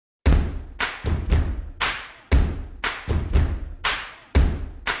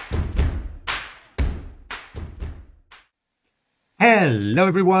Hello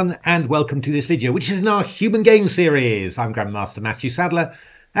everyone and welcome to this video, which is in our Human Game series. I'm Grandmaster Matthew Sadler,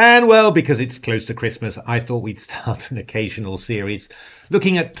 and well, because it's close to Christmas, I thought we'd start an occasional series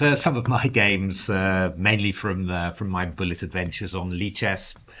looking at some of my games, mainly from my bullet adventures on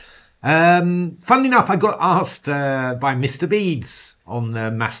Lichess. Funnily enough, I got asked by Mr. Beads on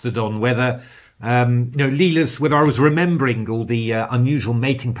Mastodon whether Leela's, whether I was remembering all the unusual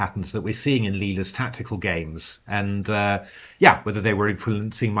mating patterns that we're seeing in Leela's tactical games, and whether they were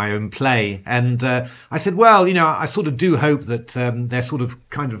influencing my own play. And I said, well, I sort of do hope that they're sort of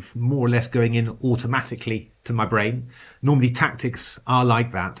kind of more or less going in automatically to my brain. Normally tactics are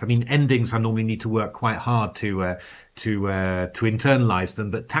like that. I mean, endings I normally need to work quite hard to internalize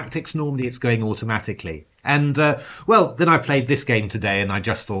them, but tactics normally it's going automatically. And well, then I played this game today and I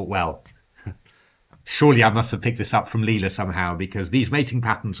just thought, well, surely I must have picked this up from Leela somehow, because these mating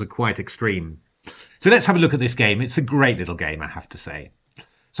patterns are quite extreme. So let's have a look at this game. It's a great little game, I have to say.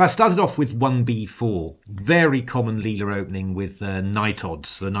 So I started off with 1b4, very common Leela opening with knight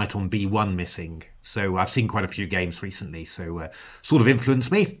odds, the knight on b1 missing. So I've seen quite a few games recently, so sort of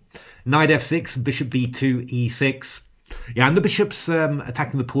influenced me. Knight f6, bishop b2, e6. Yeah, and the bishop's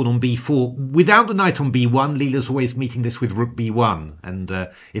attacking the pawn on b4. Without the knight on b1, Leela's always meeting this with rook b1. And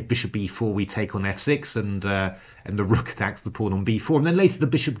if bishop b4, we take on f6, and the rook attacks the pawn on b4. And then later the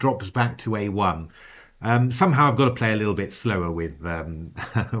bishop drops back to a1. Somehow I've got to play a little bit slower with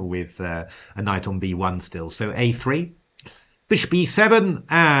a knight on b1 still. So a3, bishop e7,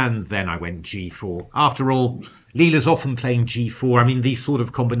 and then I went g4. After all, Leela's often playing g4. I mean, these sort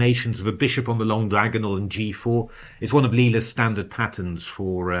of combinations of a bishop on the long diagonal and g4 is one of Leela's standard patterns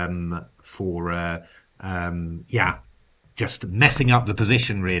for just messing up the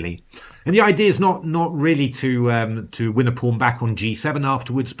position, really. And the idea is not really to win a pawn back on g7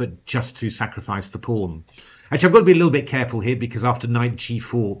 afterwards, but just to sacrifice the pawn. Actually, I've got to be a little bit careful here, because after knight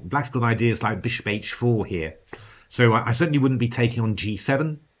g4, black's got ideas like bishop h4 here. So I certainly wouldn't be taking on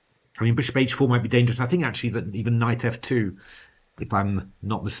g7. I mean, bishop h4 might be dangerous. I think actually that even knight f2, if I'm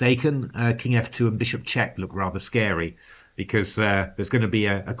not mistaken, king f2 and bishop check look rather scary, because there's going to be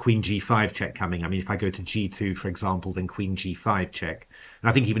a queen g5 check coming. I mean, if I go to g2, for example, then queen g5 check. And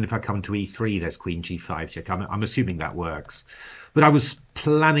I think even if I come to e3, there's queen g5 check. I'm assuming that works. But I was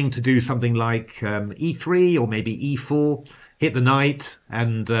planning to do something like e3 or maybe e4, hit the knight,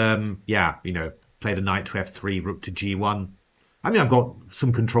 and play the knight to f3, rook to g1. I mean, I've got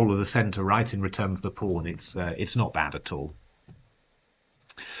some control of the centre, right, in return for the pawn. It's not bad at all.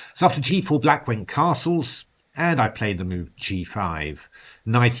 So after g4, black went castles, and I played the move g5,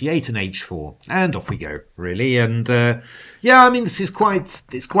 knight e8 and h4, and off we go, really. And I mean, it's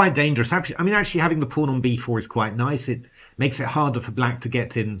quite dangerous. Actually, having the pawn on b4 is quite nice. It makes it harder for black to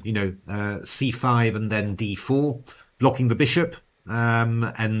get in, c5 and then d4, blocking the bishop. I mean,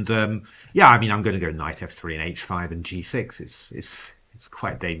 I'm going to go knight f3 and h5 and g6. It's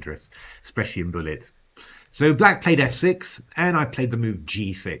quite dangerous, especially in bullet. So black played f6, and I played the move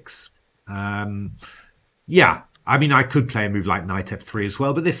g6. I mean, I could play a move like knight f3 as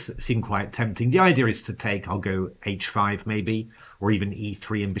well, but this seemed quite tempting. The idea is to take, I'll go h5 maybe, or even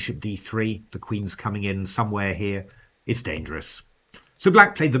e3 and bishop d3. The queen's coming in somewhere here. It's dangerous. So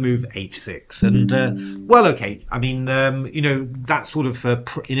black played the move h6, and well, okay. I mean, that sort of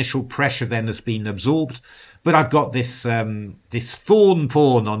initial pressure then has been absorbed, but I've got this this thorn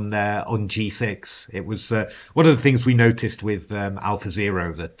pawn on g6. It was one of the things we noticed with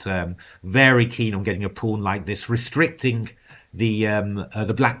AlphaZero, that very keen on getting a pawn like this, restricting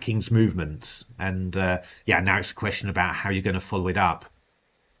the black king's movements, and now it's a question about how you're going to follow it up.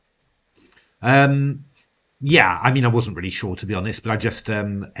 I mean, I wasn't really sure, to be honest, but I just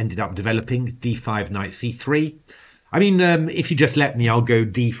ended up developing d5, knight c3. I mean, if you just let me, I'll go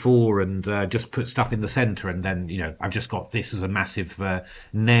d4 and just put stuff in the centre, and then, I've just got this as a massive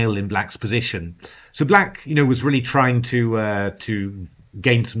nail in black's position. So black, was really trying to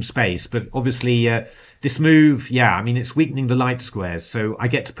gain some space, but obviously this move, I mean, it's weakening the light squares, so I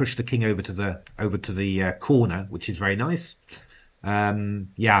get to push the king over to the corner, which is very nice.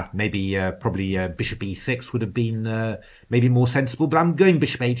 Maybe bishop e6 would have been maybe more sensible, but I'm going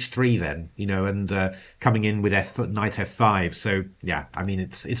bishop h3 then, and coming in with knight f5. So I mean,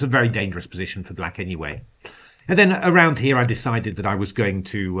 it's a very dangerous position for black anyway. And then around here I decided that I was going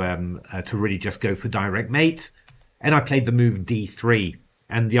to really just go for direct mate, and I played the move d3.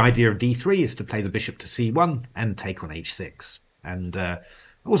 And the idea of d3 is to play the bishop to c1 and take on h6. And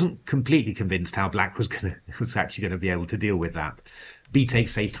I wasn't completely convinced how black was actually going to be able to deal with that. B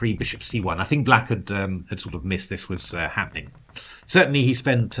takes a3, bishop c1. I think black had sort of missed this was happening. Certainly he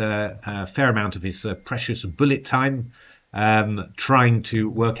spent a fair amount of his precious bullet time trying to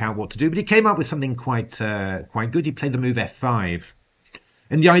work out what to do. But he came up with something quite good. He played the move f5.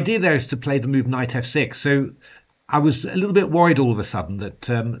 And the idea there is to play the move knight f6. So I was a little bit worried all of a sudden that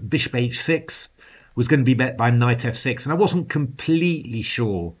bishop h6 was going to be met by knight f6. And I wasn't completely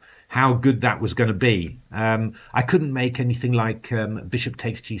sure how good that was going to be. I couldn't make anything like bishop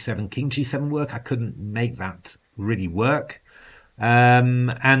takes g7, king g7 work. I couldn't make that really work. Yeah,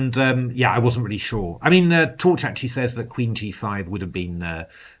 I wasn't really sure. I mean, Torch actually says that queen g5 would have been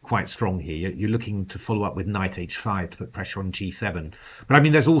quite strong here. You're looking to follow up with knight h5 to put pressure on g7. But I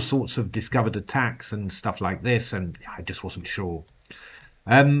mean, there's all sorts of discovered attacks and stuff like this, and I just wasn't sure.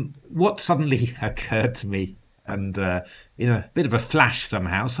 What suddenly occurred to me, and in a bit of a flash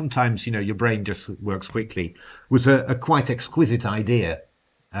somehow, sometimes, you know, your brain just works quickly, was a quite exquisite idea.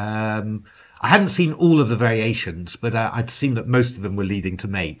 I hadn't seen all of the variations, but I'd seen that most of them were leading to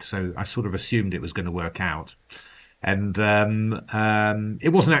mate, so I sort of assumed it was going to work out. And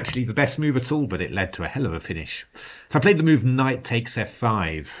it wasn't actually the best move at all, but it led to a hell of a finish. So I played the move knight takes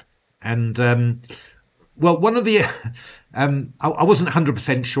f5. And, well, one of the... I wasn't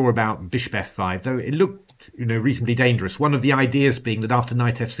 100% sure about bishop f5, though it looked, you know, reasonably dangerous. One of the ideas being that after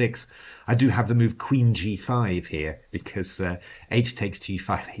knight f6, I do have the move queen g5 here, because h takes g5,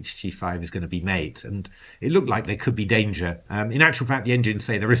 h5 is going to be mate, and it looked like there could be danger. In actual fact, the engines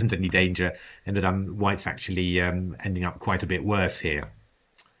say there isn't any danger, and that white's actually ending up quite a bit worse here.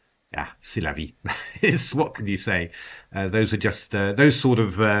 Yeah, c'est la vie. What can you say? Those are just those sort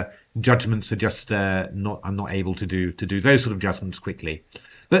of judgments are just I'm not able to do those sort of judgments quickly.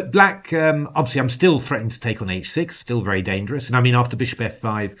 But black, obviously, I'm still threatening to take on h6, still very dangerous. And I mean, after bishop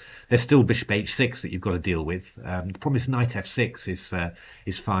f5, there's still bishop h6 that you've got to deal with. The problem is knight f6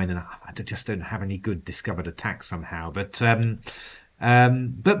 is fine, and I just don't have any good discovered attacks somehow. But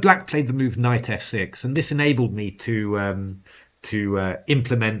black played the move knight f6, and this enabled me to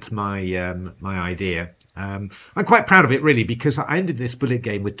implement my my idea. I'm quite proud of it, really, because I ended this bullet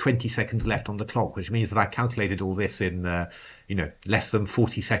game with 20 seconds left on the clock, which means that I calculated all this in you know, less than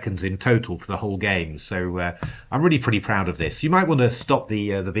 40 seconds in total for the whole game. So I'm really pretty proud of this. You might want to stop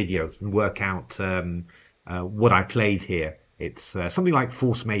the video and work out what I played here. It's something like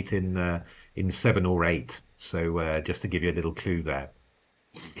force mate in 7 or 8. So just to give you a little clue there.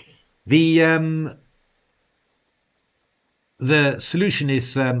 The solution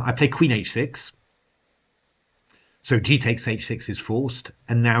is I play queen h6. So g takes h6 is forced,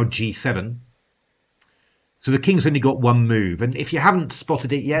 and now g7. So the king's only got one move, and if you haven't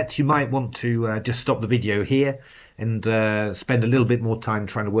spotted it yet, you might want to just stop the video here and spend a little bit more time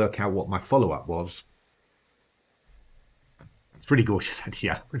trying to work out what my follow-up was. It's pretty gorgeous, actually.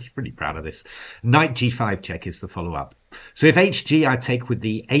 Yeah, pretty proud of this. Knight g5 check is the follow-up. So if hg, I take with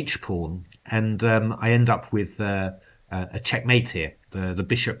the h pawn, and I end up with a checkmate here. The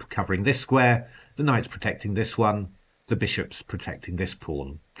bishop covering this square, the knight's protecting this one, the bishop's protecting this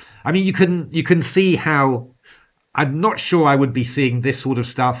pawn. I mean, you can see how I'm not sure I would be seeing this sort of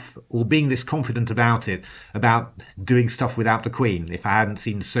stuff or being this confident about it, about doing stuff without the queen, if I hadn't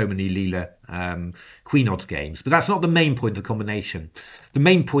seen so many Leela Queen Odds games. But that's not the main point of the combination. The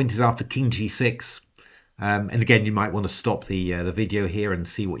main point is after king g6. And again, you might want to stop the video here and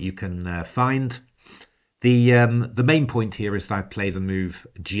see what you can find. The main point here is that I play the move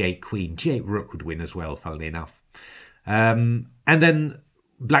g8 queen. G8 rook would win as well, funnily enough. And then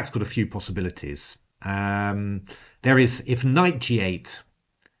black's got a few possibilities. There is, if knight g8,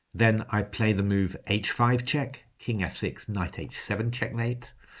 then I play the move h5 check, king f6, knight h7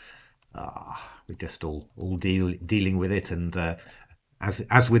 checkmate. We're just all dealing with it, and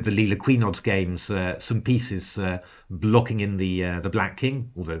as with the Leela Queen Odds games, some pieces blocking in the black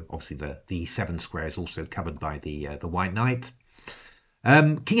king, although obviously the e7 square is also covered by the white knight.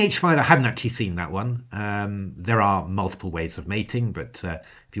 King h5, I hadn't actually seen that one. There are multiple ways of mating, but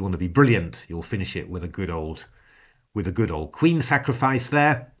if you want to be brilliant, you'll finish it with a good old queen sacrifice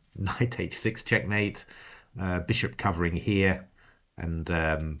there. Knight h6 checkmate, bishop covering here, and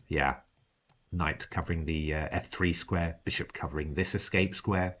yeah, knight covering the f3 square, bishop covering this escape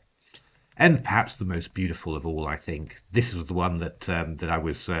square. And perhaps the most beautiful of all, I think, this was the one that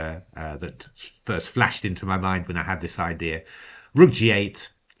that first flashed into my mind when I had this idea. Rook g8,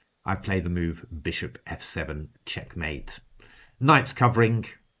 I play the move bishop f7 checkmate. Knight's covering,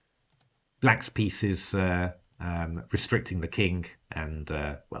 black's pieces restricting the king, and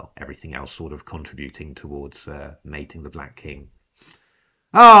well, everything else sort of contributing towards mating the black king.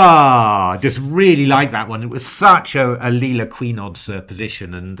 Ah, just really like that one. It was such a Leela Queen Odds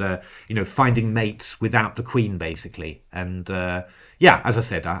position, and you know, finding mates without the queen basically. And yeah, as I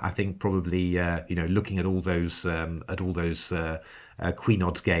said, I think probably you know, looking at all those Queen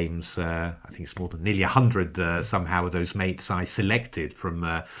Odds games, I think it's more than nearly 100 somehow of those mates I selected from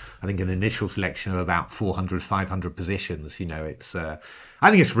I think an initial selection of about 400, 500 positions. You know, it's I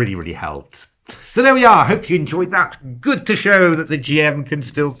think it's really helped. So there we are. Hope you enjoyed that. Good to show that the GM can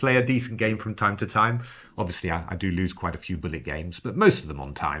still play a decent game from time to time. Obviously, I do lose quite a few bullet games, but most of them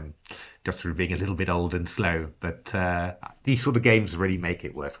on time, just through being a little bit old and slow. But these sort of games really make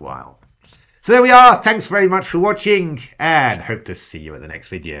it worthwhile. So there we are. Thanks very much for watching, and hope to see you at the next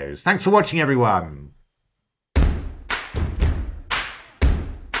videos. Thanks for watching, everyone.